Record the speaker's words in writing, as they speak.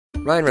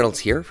Ryan Reynolds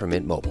here from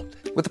Mint Mobile.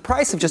 With the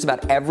price of just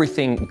about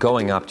everything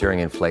going up during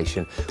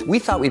inflation, we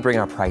thought we'd bring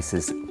our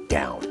prices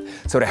down.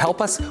 So to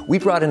help us, we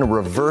brought in a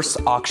reverse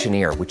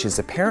auctioneer, which is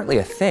apparently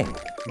a thing.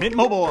 Mint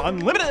Mobile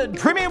Unlimited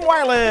Premium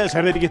Wireless.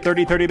 How to get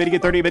 30, 30, bit to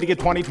get 30, bit to get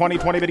 20, 20,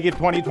 20, bit to get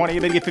 20, 20,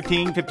 bit to get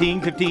 15,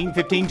 15, 15,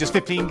 15, just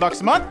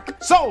 $15 a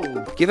month?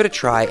 Sold! Give it a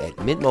try at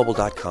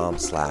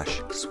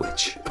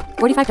mintmobile.com/switch.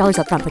 $45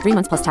 up front for 3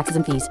 months plus taxes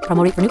and fees.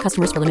 Promo rate for new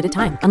customers for limited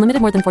time.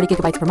 Unlimited more than 40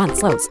 gigabytes per month.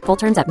 Slows full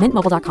terms at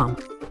mintmobile.com.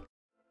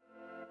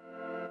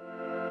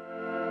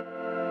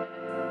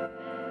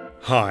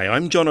 Hi,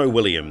 I'm Jono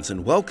Williams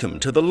and welcome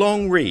to The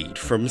Long Read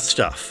from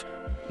Stuff.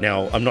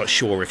 Now, I'm not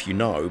sure if you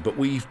know, but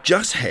we've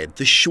just had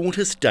the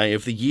shortest day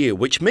of the year,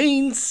 which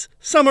means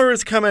summer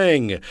is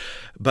coming.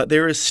 But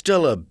there is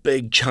still a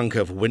big chunk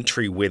of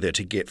wintry weather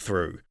to get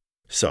through.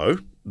 So,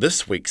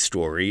 this week's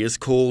story is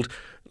called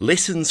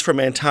Lessons from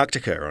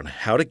Antarctica on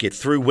How to Get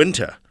Through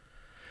Winter.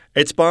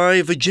 It's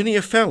by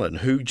Virginia Fallon,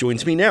 who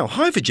joins me now.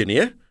 Hi,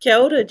 Virginia. Kia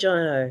ora,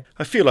 Jono.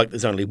 I feel like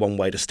there's only one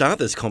way to start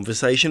this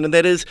conversation, and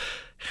that is,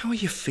 how are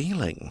you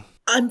feeling?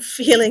 I'm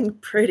feeling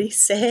pretty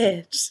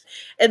sad.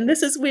 And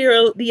this is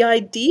where the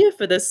idea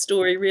for this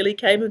story really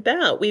came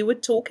about. We were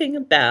talking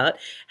about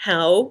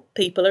how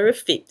people are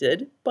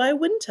affected by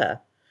winter.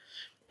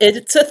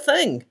 It's a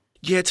thing.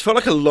 Yeah, it's felt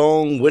like a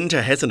long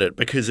winter, hasn't it?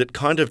 Because it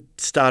kind of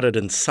started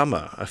in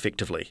summer,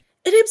 effectively.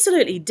 It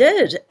absolutely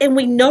did, and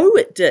we know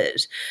it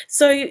did.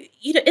 So,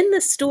 in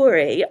this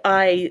story,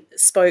 I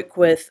spoke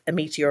with a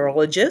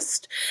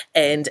meteorologist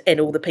and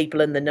all the people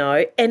in the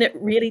know, and it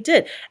really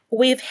did.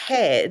 We've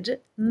had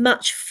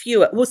much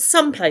fewer,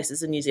 some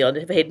places in New Zealand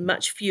have had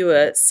much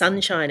fewer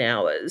sunshine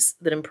hours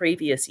than in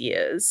previous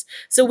years,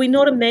 so we're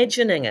not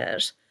imagining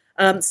it.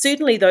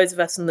 Certainly those of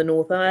us in the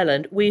North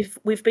Island,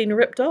 we've been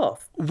ripped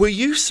off. Were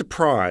you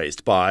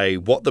surprised by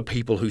what the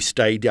people who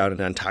stayed down in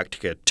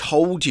Antarctica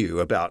told you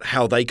about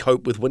how they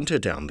cope with winter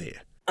down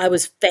there? I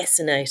was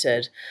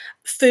fascinated.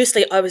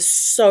 Firstly, I was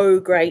so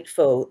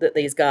grateful that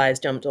these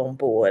guys jumped on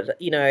board.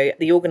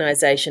 The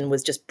organisation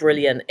was just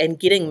brilliant, and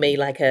getting me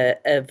like a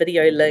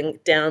video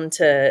link down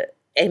to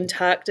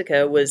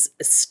Antarctica was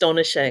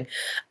astonishing.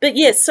 But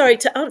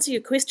to answer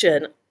your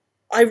question,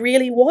 I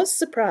really was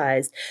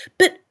surprised.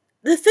 But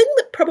the thing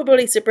that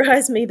probably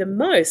surprised me the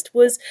most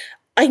was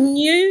I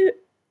knew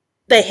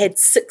they had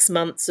 6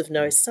 months of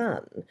no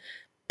sun,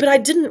 but I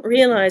didn't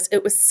realise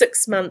it was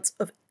 6 months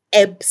of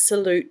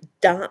absolute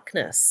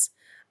darkness.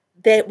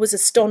 That was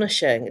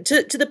astonishing.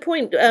 To the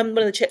point, one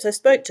of the chaps I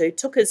spoke to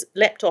took his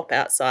laptop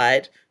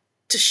outside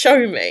to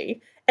show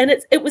me, and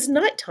it was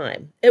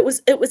nighttime. It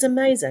was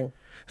amazing.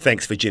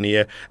 Thanks,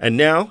 Virginia. And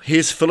now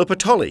here's Philippa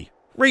Tolley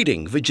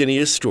reading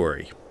Virginia's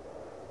story.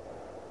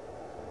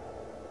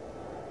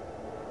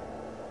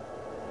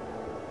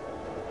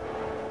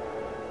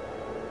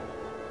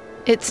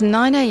 It's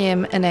 9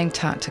 a.m. in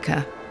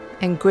Antarctica,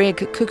 and Greg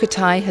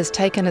Kukatai has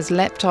taken his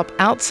laptop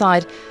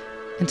outside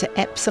into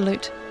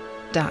absolute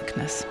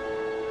darkness.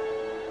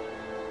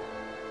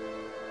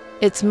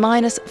 It's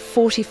minus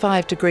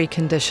 45 degree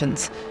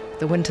conditions.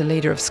 The winter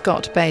leader of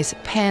Scott Base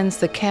pans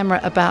the camera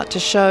about to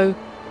show,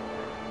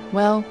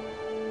 well,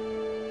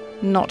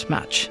 not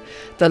much.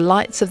 The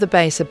lights of the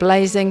base are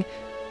blazing,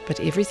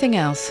 but everything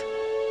else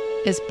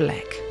is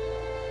black.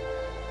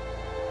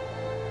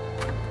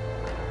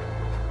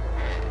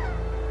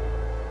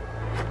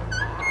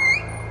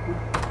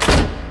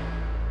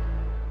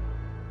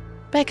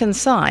 Back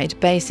inside,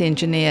 base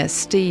engineer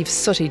Steve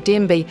Sooty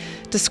Demby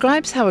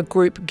describes how a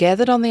group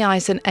gathered on the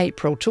ice in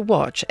April to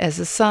watch as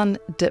the sun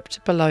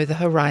dipped below the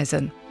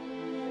horizon.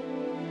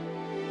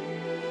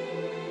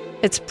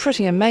 It's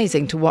pretty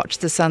amazing to watch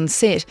the sun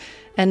set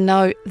and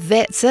know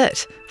that's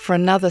it for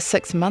another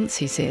 6 months,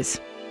 he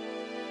says.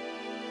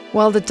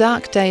 While the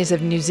dark days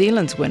of New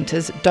Zealand's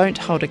winters don't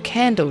hold a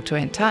candle to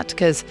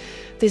Antarctica's,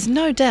 there's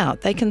no doubt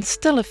they can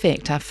still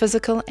affect our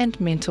physical and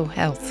mental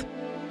health.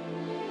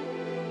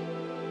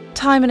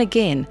 Time and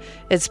again,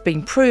 it's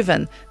been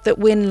proven that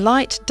when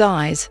light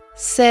dies,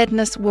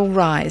 sadness will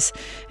rise,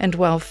 and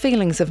while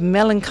feelings of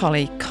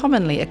melancholy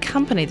commonly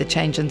accompany the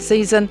change in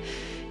season,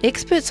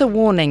 experts are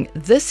warning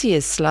this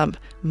year's slump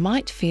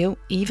might feel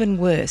even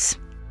worse.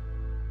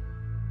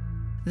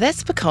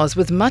 That's because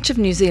with much of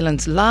New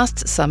Zealand's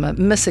last summer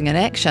missing in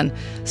action,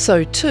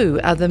 so too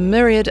are the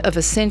myriad of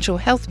essential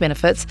health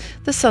benefits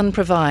the sun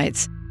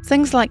provides.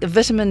 Things like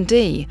vitamin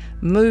D,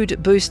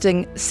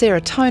 mood-boosting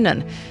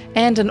serotonin,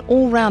 and an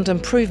all-round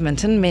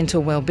improvement in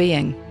mental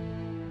well-being.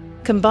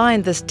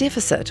 Combine this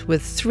deficit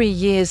with 3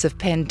 years of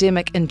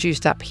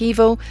pandemic-induced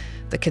upheaval,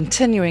 the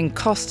continuing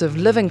cost of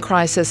living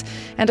crisis,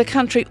 and a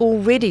country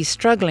already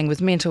struggling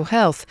with mental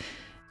health,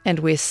 and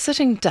we're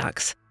sitting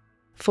ducks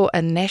for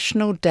a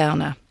national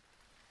downer.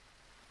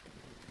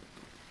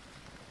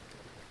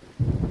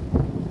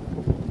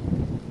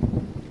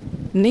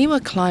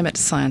 NIWA climate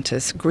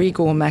scientist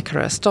Gregor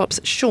Makara stops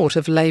short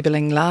of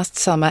labelling last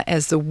summer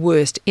as the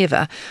worst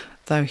ever,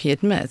 though he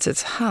admits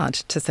it's hard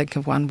to think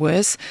of one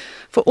worse.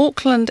 For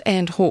Auckland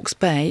and Hawke's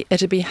Bay,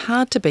 it'd be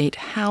hard to beat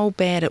how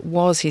bad it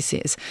was, he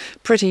says.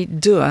 Pretty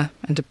dour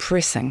and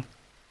depressing.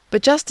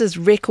 But just as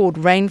record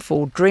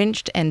rainfall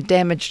drenched and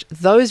damaged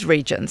those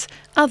regions,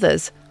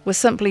 others were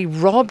simply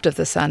robbed of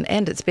the sun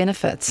and its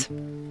benefits.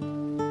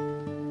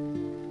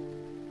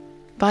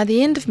 By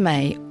the end of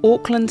May,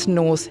 Auckland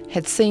North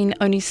had seen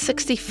only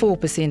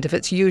 64% of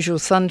its usual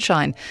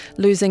sunshine,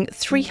 losing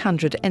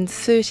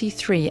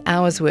 333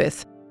 hours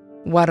worth.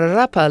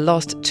 Wairarapa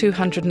lost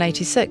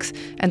 286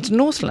 and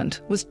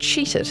Northland was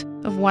cheated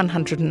of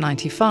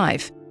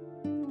 195.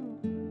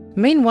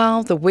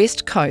 Meanwhile, the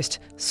West Coast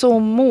saw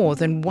more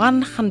than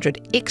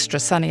 100 extra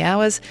sunny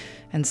hours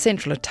and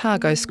Central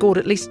Otago scored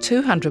at least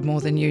 200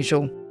 more than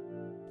usual.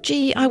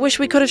 Gee, I wish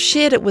we could have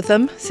shared it with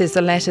them, says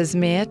the latter's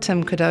mayor,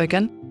 Tim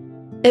Cadogan.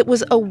 It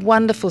was a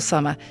wonderful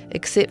summer,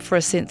 except for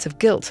a sense of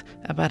guilt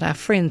about our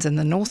friends in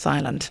the North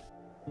Island.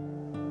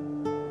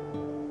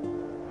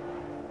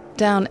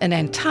 Down in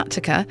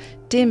Antarctica,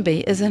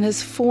 Demby is in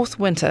his 4th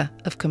winter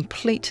of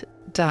complete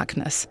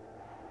darkness.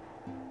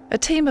 A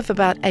team of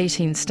about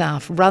 18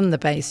 staff run the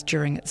base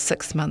during its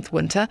 6-month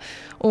winter.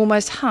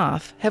 Almost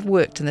half have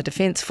worked in the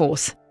Defence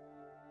Force.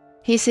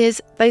 He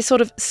says they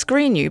sort of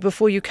screen you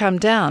before you come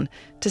down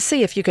to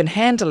see if you can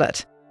handle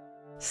it.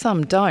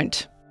 Some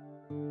don't.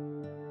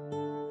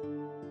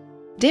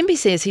 Demby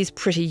says he's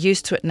pretty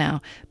used to it now,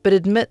 but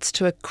admits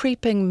to a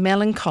creeping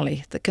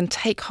melancholy that can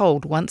take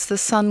hold once the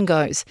sun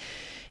goes.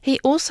 He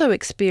also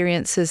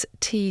experiences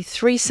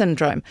T3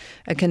 syndrome,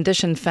 a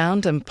condition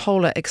found in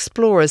polar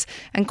explorers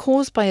and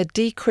caused by a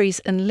decrease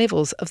in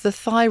levels of the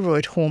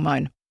thyroid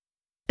hormone.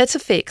 Its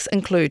effects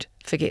include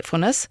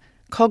forgetfulness,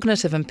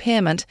 cognitive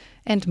impairment,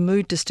 and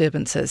mood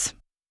disturbances.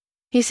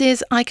 He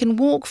says, I can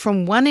walk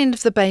from one end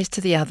of the base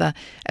to the other,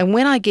 and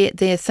when I get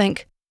there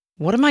think,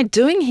 what am I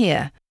doing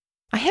here?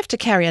 I have to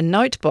carry a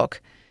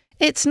notebook.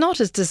 It's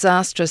not as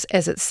disastrous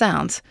as it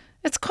sounds.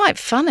 It's quite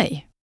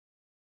funny.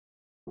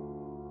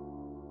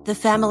 The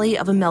family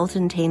of a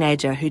Melton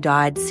teenager who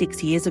died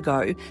 6 years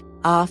ago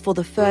are for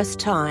the first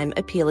time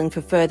appealing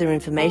for further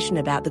information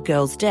about the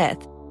girl's death.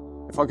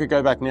 If I could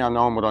go back now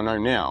knowing what I know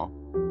now,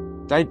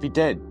 they'd be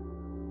dead.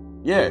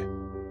 Yeah,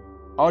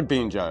 I'd be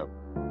in jail.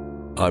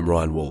 I'm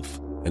Ryan Wolfe,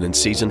 and in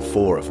Season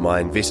 4 of my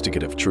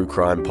investigative true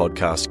crime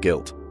podcast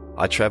Guilt,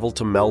 I travelled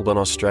to Melbourne,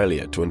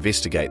 Australia to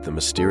investigate the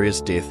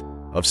mysterious death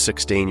of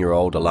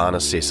 16-year-old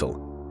Alana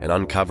Cecil and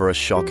uncover a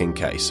shocking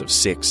case of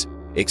sex,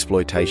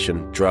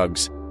 exploitation,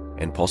 drugs,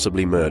 and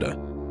possibly murder.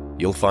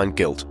 You'll find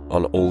Guilt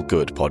on all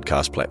good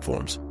podcast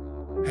platforms.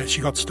 And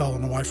she got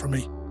stolen away from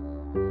me.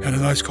 And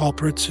those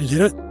culprits who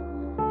did it,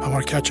 I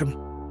want to catch them.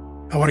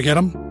 I want to get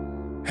them.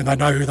 And they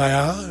know who they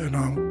are, and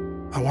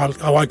I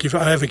won't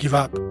ever give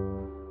up.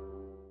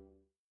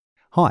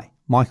 Hi,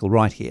 Michael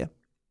Wright here.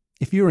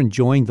 If you're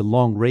enjoying The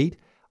Long Read,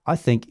 I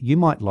think you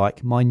might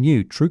like my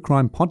new true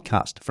crime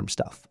podcast from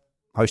Stuff.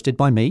 Hosted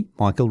by me,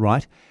 Michael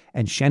Wright,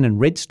 and Shannon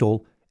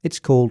Redstall, it's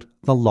called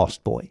The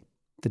Lost Boy,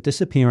 The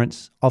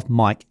Disappearance of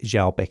Mike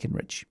Zhao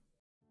Beckenridge.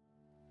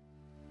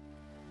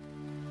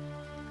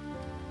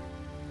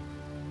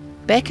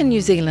 Back in New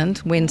Zealand,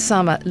 when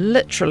summer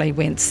literally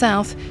went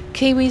south,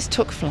 Kiwis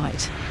took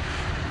flight.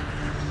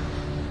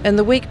 In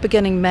the week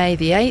beginning May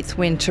the 8th,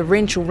 when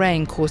torrential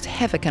rain caused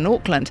havoc in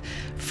Auckland,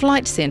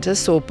 Flight Centre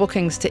saw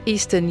bookings to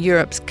Eastern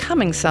Europe's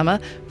coming summer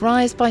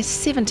rise by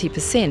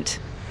 70%.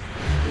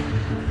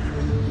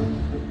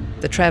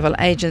 The travel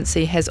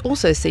agency has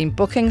also seen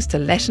bookings to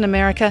Latin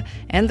America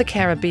and the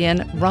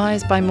Caribbean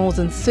rise by more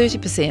than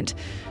 30%,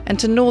 and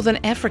to Northern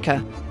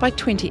Africa by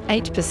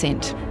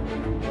 28%.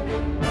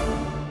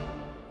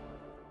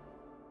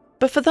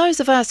 But for those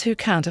of us who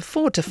can't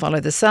afford to follow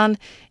the sun,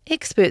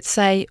 experts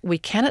say we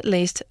can at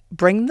least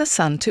bring the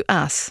sun to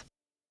us.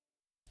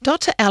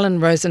 Dr. Alan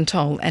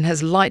Rosenthal and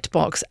his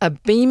Lightbox are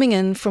beaming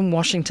in from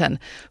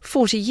Washington,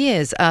 40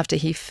 years after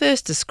he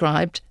first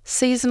described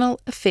seasonal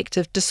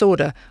affective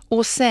disorder,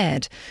 or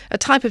SAD, a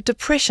type of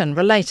depression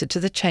related to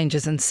the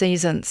changes in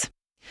seasons.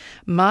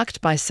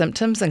 Marked by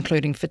symptoms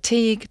including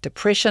fatigue,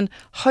 depression,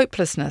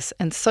 hopelessness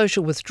and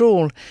social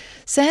withdrawal,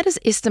 SAD is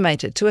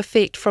estimated to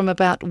affect from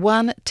about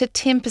 1 to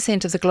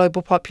 10% of the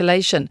global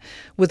population,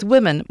 with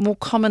women more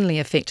commonly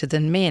affected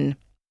than men.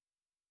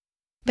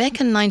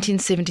 Back in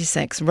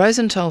 1976,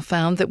 Rosenthal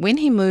found that when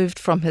he moved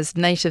from his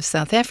native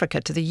South Africa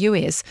to the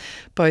US,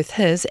 both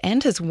his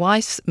and his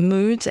wife's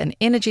moods and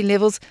energy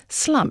levels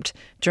slumped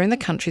during the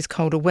country's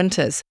colder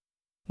winters.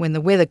 When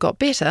the weather got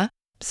better,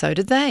 so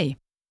did they.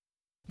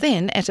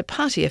 Then, at a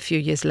party a few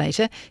years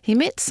later, he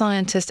met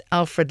scientist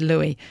Alfred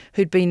Louis,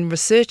 who'd been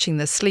researching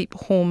the sleep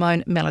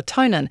hormone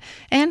melatonin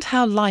and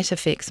how light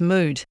affects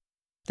mood.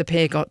 The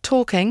pair got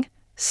talking,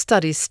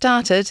 studies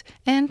started,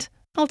 and,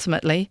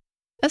 ultimately,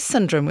 a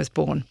syndrome was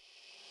born.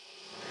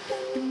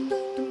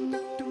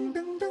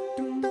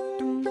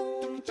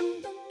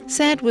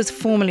 SAD was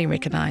formally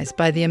recognised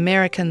by the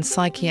American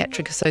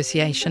Psychiatric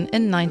Association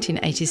in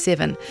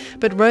 1987,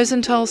 but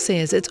Rosenthal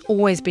says it's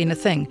always been a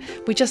thing,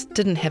 we just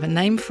didn't have a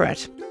name for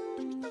it.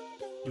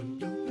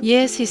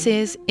 Yes, he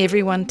says,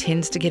 everyone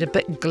tends to get a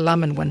bit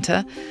glum in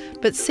winter,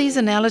 but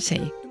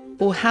seasonality,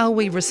 or how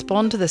we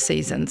respond to the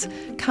seasons,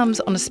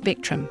 comes on a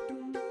spectrum.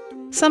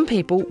 Some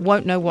people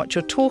won't know what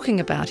you're talking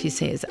about, he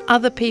says.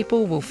 Other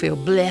people will feel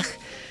blech.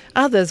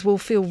 Others will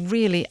feel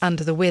really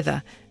under the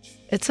weather.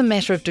 It's a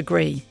matter of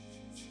degree.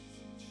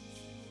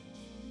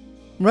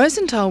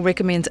 Rosenthal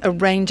recommends a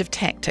range of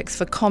tactics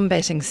for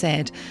combating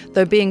SAD,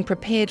 though being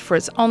prepared for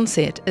its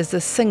onset is the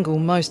single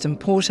most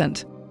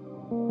important.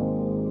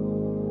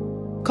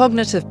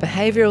 Cognitive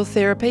behavioural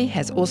therapy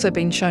has also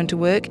been shown to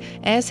work,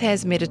 as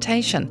has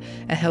meditation,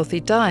 a healthy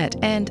diet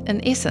and,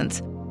 in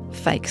essence,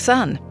 fake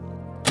sun.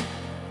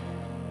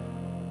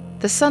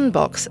 The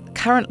sunbox,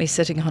 currently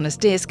sitting on his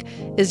desk,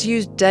 is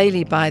used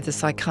daily by the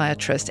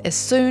psychiatrist as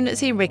soon as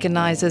he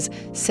recognises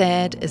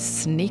SAD is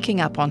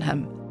sneaking up on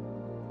him.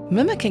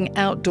 Mimicking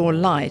outdoor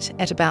light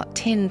at about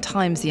 10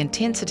 times the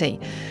intensity,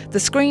 the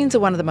screens are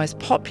one of the most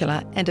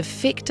popular and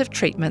effective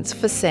treatments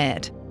for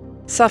SAD.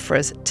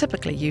 Sufferers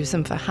typically use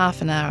them for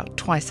half an hour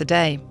twice a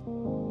day.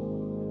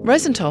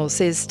 Rosenthal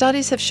says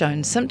studies have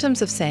shown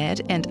symptoms of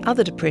SAD and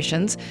other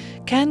depressions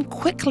can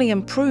quickly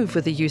improve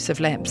with the use of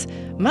lamps,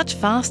 much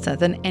faster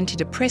than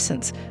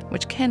antidepressants,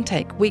 which can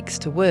take weeks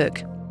to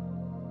work.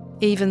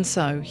 Even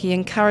so, he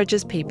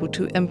encourages people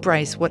to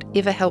embrace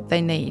whatever help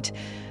they need.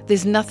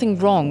 There's nothing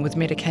wrong with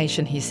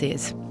medication, he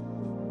says.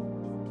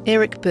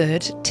 Eric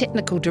Bird,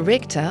 Technical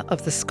Director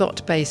of the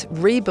Scott Base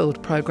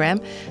Rebuild Programme,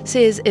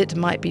 says it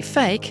might be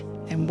fake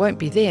and won't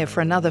be there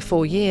for another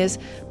 4 years,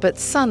 but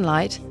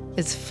sunlight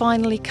is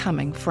finally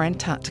coming for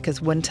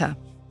Antarctica's winter.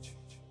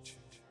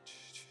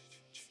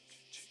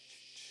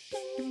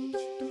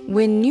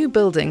 When new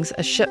buildings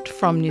are shipped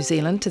from New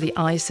Zealand to the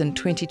ice in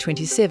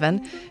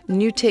 2027,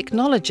 new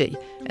technology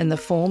in the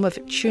form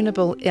of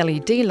tunable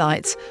LED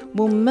lights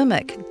will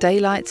mimic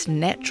daylight's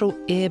natural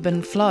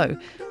ebb flow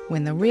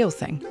when the real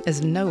thing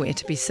is nowhere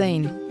to be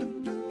seen.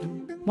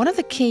 One of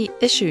the key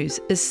issues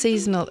is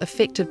seasonal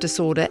affective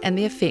disorder and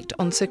the effect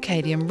on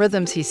circadian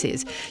rhythms, he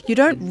says. You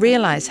don't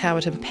realise how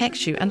it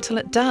impacts you until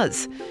it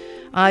does.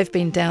 I've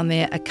been down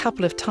there a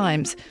couple of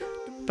times,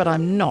 but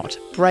I'm not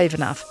brave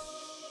enough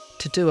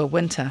to do a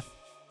winter.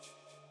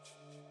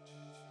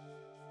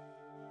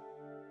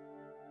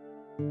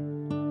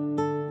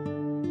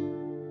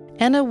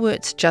 Anna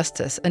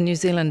Wirtz-Justice, a New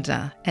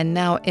Zealander and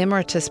now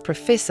Emeritus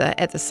Professor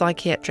at the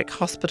Psychiatric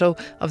Hospital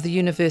of the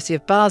University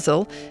of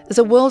Basel, is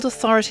a world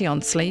authority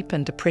on sleep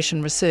and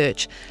depression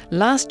research,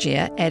 last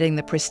year adding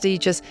the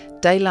prestigious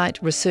Daylight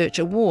Research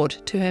Award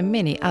to her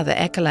many other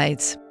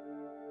accolades.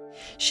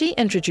 She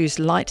introduced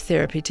light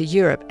therapy to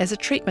Europe as a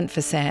treatment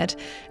for SAD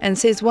and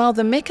says while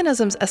the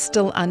mechanisms are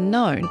still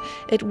unknown,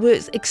 it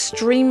works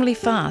extremely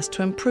fast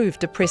to improve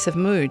depressive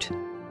mood.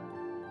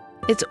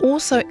 It's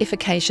also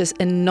efficacious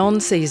in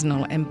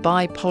non-seasonal and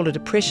bipolar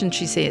depression,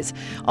 she says,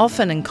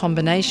 often in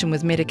combination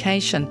with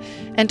medication,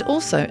 and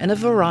also in a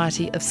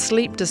variety of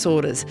sleep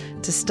disorders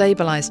to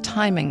stabilise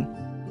timing.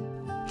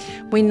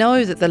 We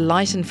know that the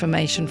light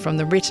information from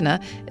the retina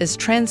is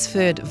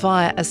transferred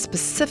via a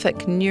specific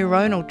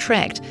neuronal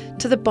tract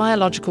to the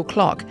biological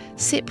clock,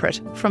 separate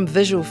from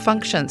visual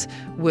functions,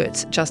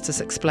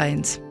 Wirtz-Justice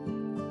explains.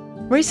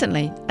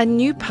 Recently, a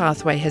new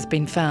pathway has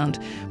been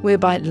found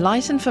whereby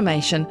light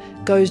information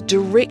goes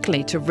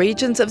directly to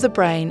regions of the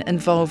brain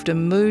involved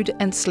in mood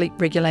and sleep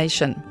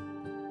regulation.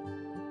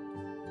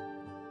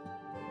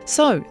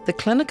 So, the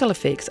clinical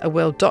effects are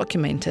well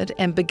documented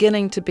and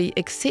beginning to be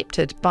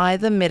accepted by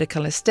the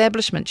medical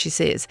establishment, she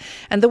says,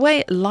 and the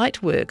way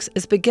light works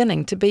is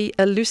beginning to be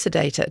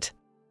elucidated.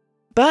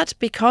 But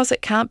because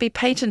it can't be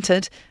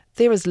patented,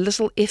 there is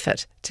little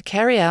effort to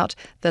carry out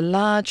the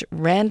large,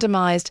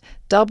 randomised,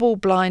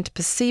 double-blind,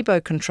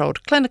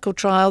 placebo-controlled clinical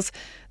trials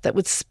that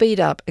would speed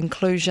up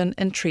inclusion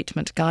in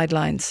treatment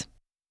guidelines.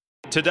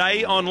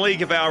 Today on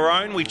League of Our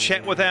Own, we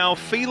chat with our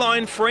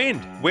feline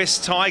friend,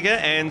 West Tiger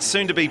and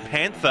soon-to-be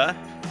Panther,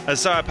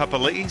 Isaiah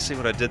Papali'i. See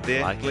what I did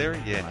there,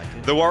 Larry? Yeah.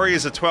 The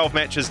Warriors are 12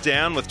 matches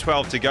down with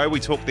 12 to go. We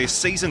talk their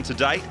season to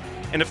date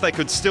and if they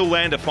could still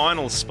land a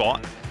finals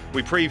spot.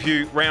 We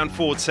preview round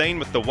 14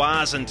 with the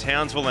Wars in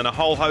Townsville and a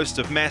whole host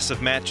of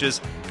massive matches,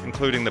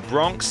 including the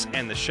Bronx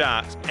and the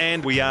Sharks.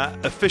 And we are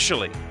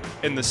officially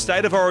in the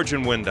State of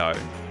Origin window.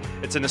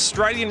 It's an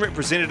Australian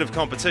representative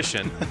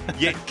competition,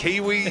 yet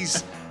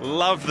Kiwis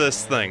love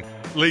this thing.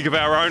 League of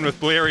Our Own with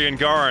Blairy and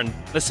Goran.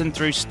 Listen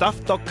through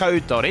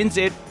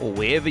stuff.co.nz or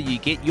wherever you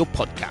get your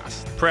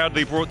podcast.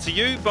 Proudly brought to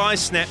you by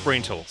Snap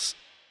Rentals.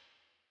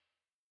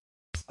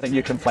 I think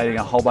you're conflating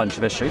a whole bunch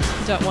of issues.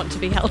 You don't want to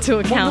be held to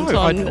account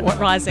on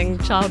rising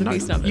child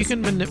abuse numbers. You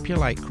can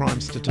manipulate crime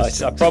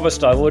statistics. I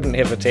promised I wouldn't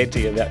have a TED to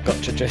you about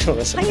gotcha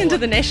journalism. Hang into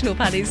the National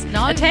Party's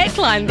attack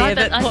line there.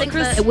 But I think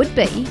it would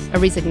be a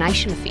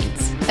resignation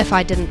offence if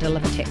I didn't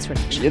deliver tax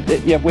reduction.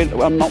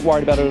 I'm not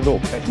worried about it at all.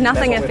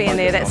 Nothing iffy in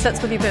there. That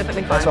sits with you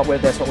perfectly fine.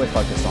 That's what we're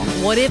focused on.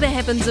 Whatever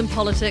happens in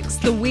politics,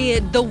 the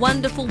weird, the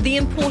wonderful, the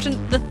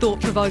important, the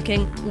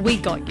thought-provoking, we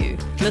got you.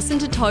 Listen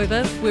to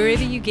Tova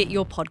wherever you get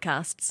your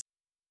podcasts.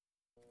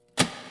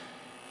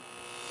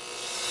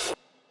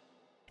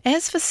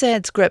 As for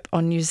SAD's grip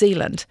on New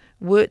Zealand,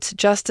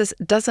 Wirtz-Justice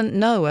doesn't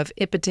know of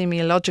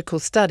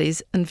epidemiological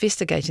studies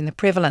investigating the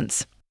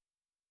prevalence.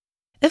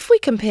 If we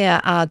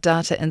compare our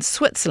data in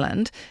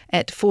Switzerland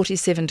at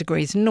 47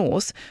 degrees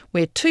north,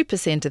 where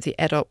 2% of the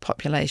adult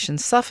population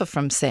suffer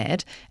from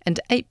SAD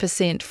and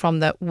 8% from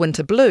the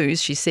winter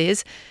blues, she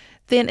says,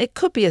 then it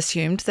could be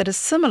assumed that a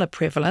similar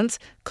prevalence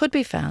could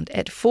be found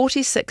at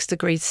 46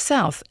 degrees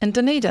south in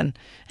Dunedin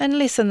and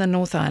less in the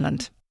North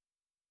Island.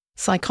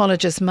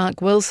 Psychologist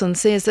Mark Wilson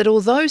says that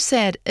although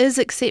SAD is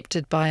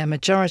accepted by a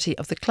majority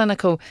of the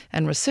clinical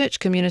and research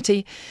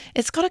community,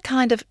 it's got a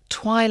kind of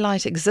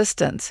twilight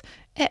existence,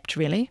 apt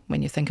really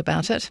when you think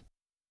about it.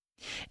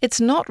 It's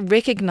not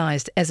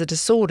recognised as a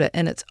disorder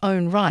in its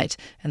own right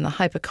in the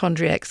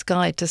Hypochondriac's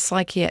Guide to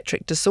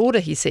Psychiatric Disorder,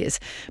 he says,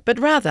 but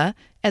rather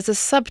as a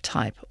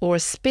subtype or a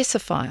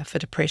specifier for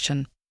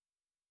depression.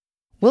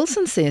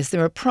 Wilson says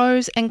there are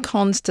pros and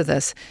cons to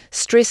this,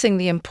 stressing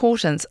the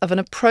importance of an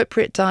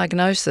appropriate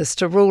diagnosis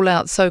to rule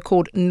out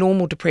so-called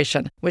normal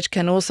depression, which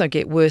can also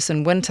get worse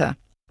in winter,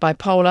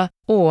 bipolar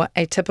or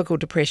atypical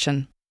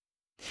depression.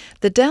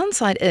 The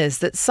downside is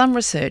that some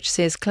research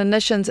says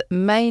clinicians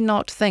may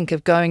not think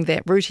of going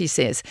that route, he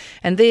says,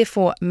 and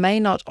therefore may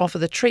not offer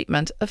the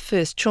treatment of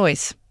first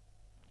choice.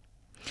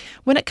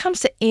 When it comes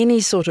to any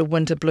sort of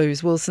winter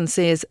blues, Wilson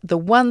says the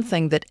one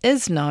thing that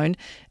is known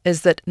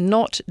is that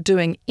not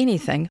doing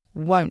anything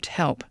won't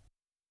help.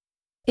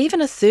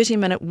 Even a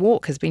 30-minute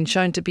walk has been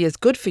shown to be as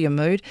good for your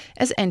mood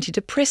as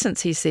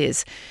antidepressants, he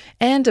says,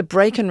 and a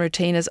break in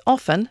routine is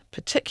often,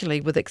 particularly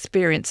with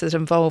experiences that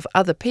involve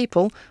other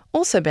people,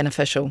 also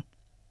beneficial.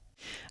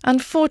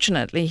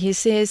 Unfortunately, he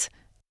says,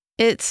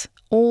 it's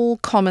all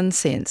common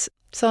sense,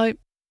 so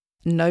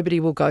nobody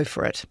will go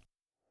for it.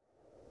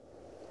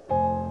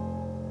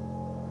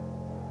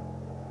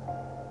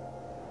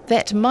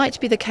 That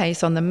might be the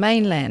case on the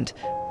mainland,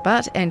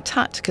 but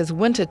Antarctica's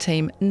winter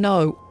team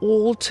know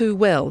all too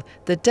well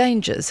the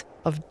dangers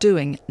of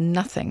doing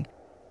nothing.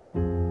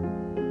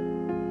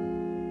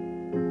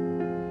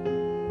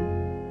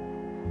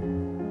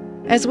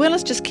 As well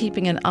as just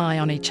keeping an eye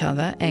on each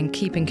other and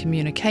keeping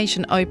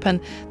communication open,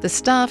 the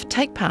staff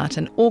take part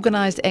in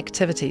organised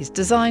activities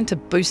designed to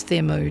boost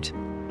their mood.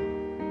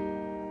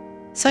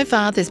 So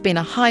far, there's been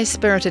a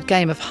high-spirited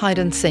game of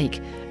hide-and-seek,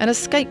 an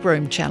escape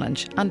room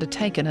challenge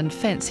undertaken in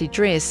fancy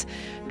dress,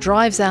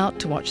 drives out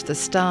to watch the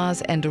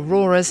stars and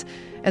auroras,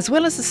 as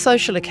well as a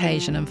social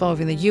occasion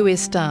involving the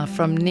US staff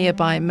from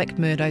nearby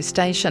McMurdo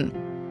Station.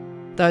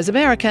 Those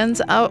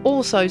Americans are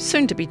also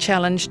soon to be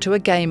challenged to a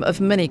game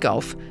of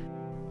mini-golf,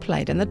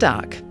 played in the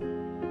dark.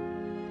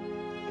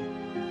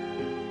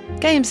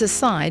 Games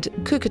aside,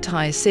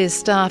 Kukutai says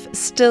staff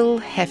still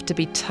have to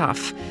be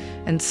tough,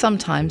 and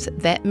sometimes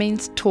that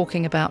means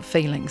talking about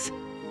feelings.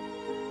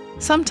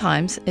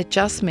 Sometimes it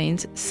just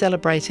means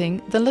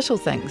celebrating the little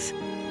things.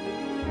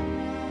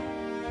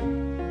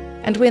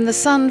 And when the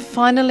sun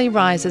finally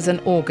rises in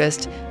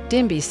August,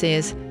 Demby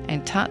says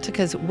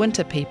Antarctica's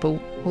winter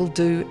people will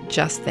do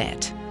just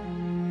that.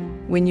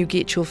 When you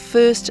get your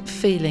first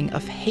feeling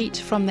of heat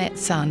from that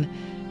sun,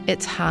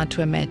 it's hard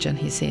to imagine,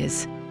 he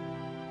says.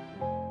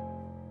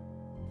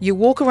 You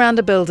walk around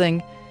a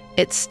building,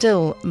 it's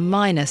still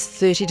minus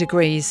 30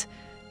 degrees,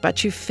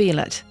 but you feel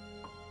it.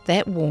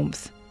 That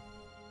warmth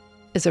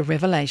is a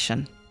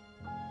revelation.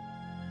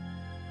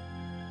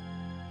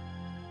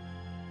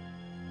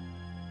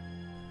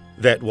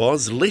 That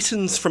was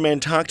Lessons from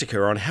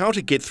Antarctica on how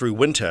to get through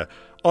winter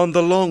on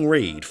The Long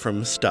Read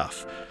from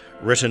Stuff,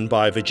 written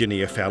by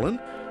Virginia Fallon,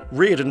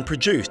 read and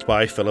produced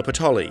by Philippa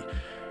Tolley.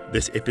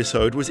 This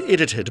episode was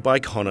edited by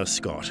Connor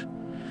Scott.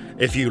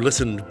 If you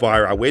listened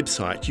via our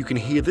website, you can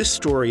hear this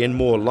story and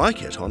more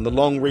like it on the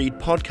Long Read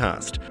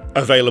podcast,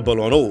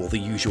 available on all the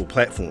usual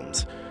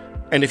platforms.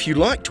 And if you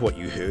liked what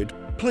you heard,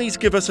 please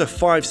give us a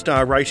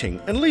 5-star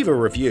rating and leave a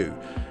review.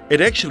 It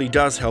actually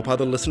does help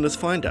other listeners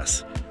find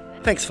us.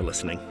 Thanks for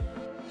listening.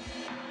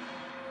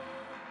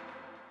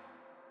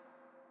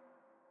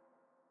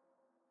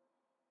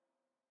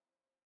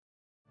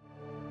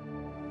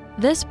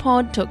 This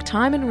pod took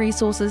time and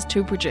resources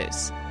to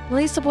produce.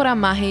 Please support our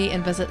mahi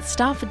and visit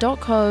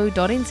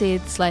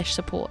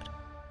stuff.co.nz/support.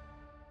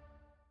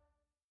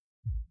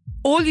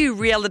 All you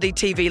reality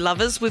TV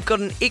lovers, we've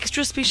got an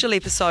extra special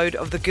episode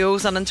of The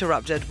Girls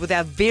Uninterrupted with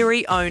our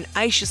very own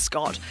Aisha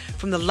Scott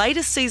from the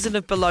latest season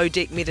of Below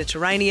Deck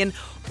Mediterranean,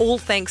 all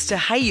thanks to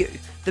Hey You,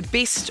 the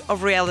best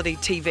of reality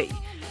TV.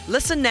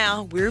 Listen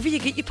now wherever you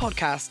get your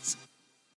podcasts.